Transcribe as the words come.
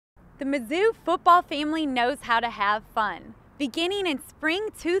The Mizzou Football Family knows how to have fun. Beginning in spring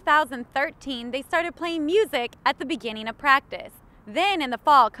 2013, they started playing music at the beginning of practice. Then in the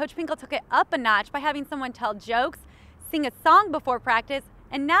fall, Coach Pinkel took it up a notch by having someone tell jokes, sing a song before practice,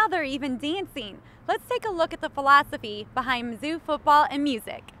 and now they're even dancing. Let's take a look at the philosophy behind Mizzou football and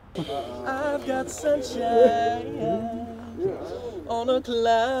music. I've got sunshine on a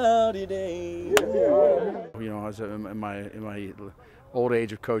cloudy day. You know, I was in my old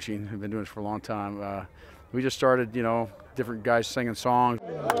age of coaching. I've been doing this for a long time. We just started, you know, different guys singing songs.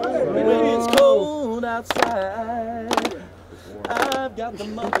 When it's cold outside, I've got the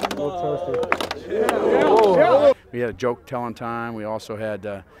monkey bar. We had a joke telling time. We also had,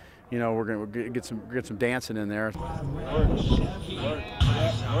 you know, we're gonna get some dancing in there. Don't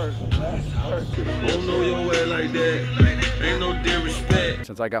know your way like that. Ain't no disrespect.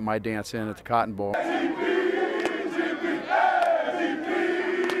 Since I got my dance in at the Cotton Bowl.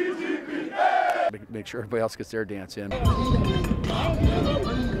 Make sure everybody else gets their dance in.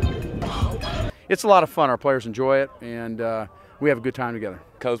 It's a lot of fun. Our players enjoy it, and we have a good time together.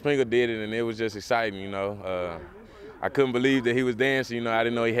 Coach Pinkel did it, and it was just exciting, you know. I couldn't believe that he was dancing. You know, I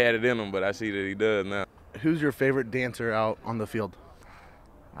didn't know he had it in him, but I see that he does now. Who's your favorite dancer out on the field?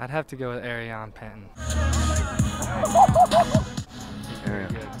 I'd have to go with Ariane Penton.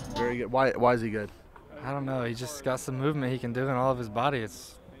 Very good. Why is he good? I don't know. He just got some movement he can do in all of his body.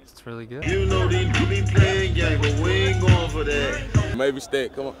 It's really good. You know they be playing game, but we ain't going for that. Maybe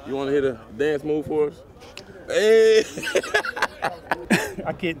Stack, come on. You want to hit a dance move for us? Hey!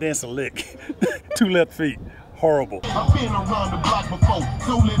 I can't dance a lick. 2 left feet. Horrible. I've been around the block before,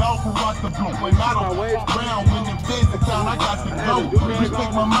 sold it off and rock the block. When I don't round when the business down, I got to go.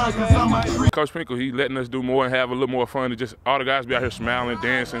 Respect my mind cause I'm a tree. Coach Pinkel, he letting us do more and have a little more fun, and just all the guys be out here smiling,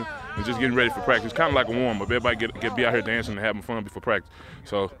 dancing, and just getting ready for practice. Kind of like a warm-up. Everybody be out here dancing and having fun before practice.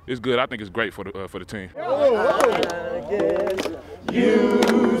 So it's good. I think it's great for the team.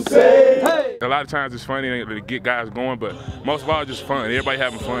 You say, hey. A lot of times it's funny to get guys going, but most of all, it's just fun. Everybody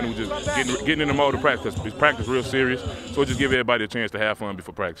having fun. We just getting in the mode of practice. Because practice real serious, so just give everybody a chance to have fun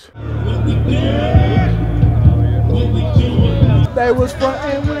before practice. They was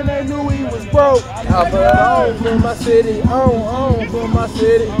frontin' when they knew he was broke. I put on for my city, on for my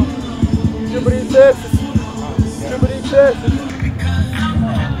city. Liberty, Texas. Liberty, Texas.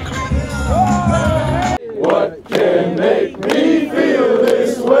 What can make me feel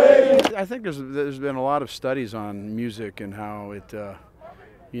this way? I think there's been a lot of studies on music and how it,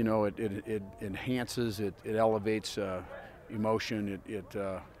 you know, it enhances, it elevates emotion, it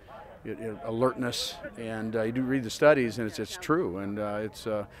alertness, and you do read the studies, and it's true, and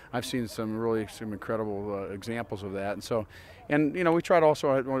I've seen some incredible examples of that, and you know, we try to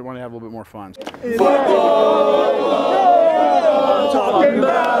also want to have a little bit more fun. Football, talking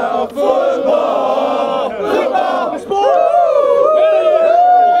about football.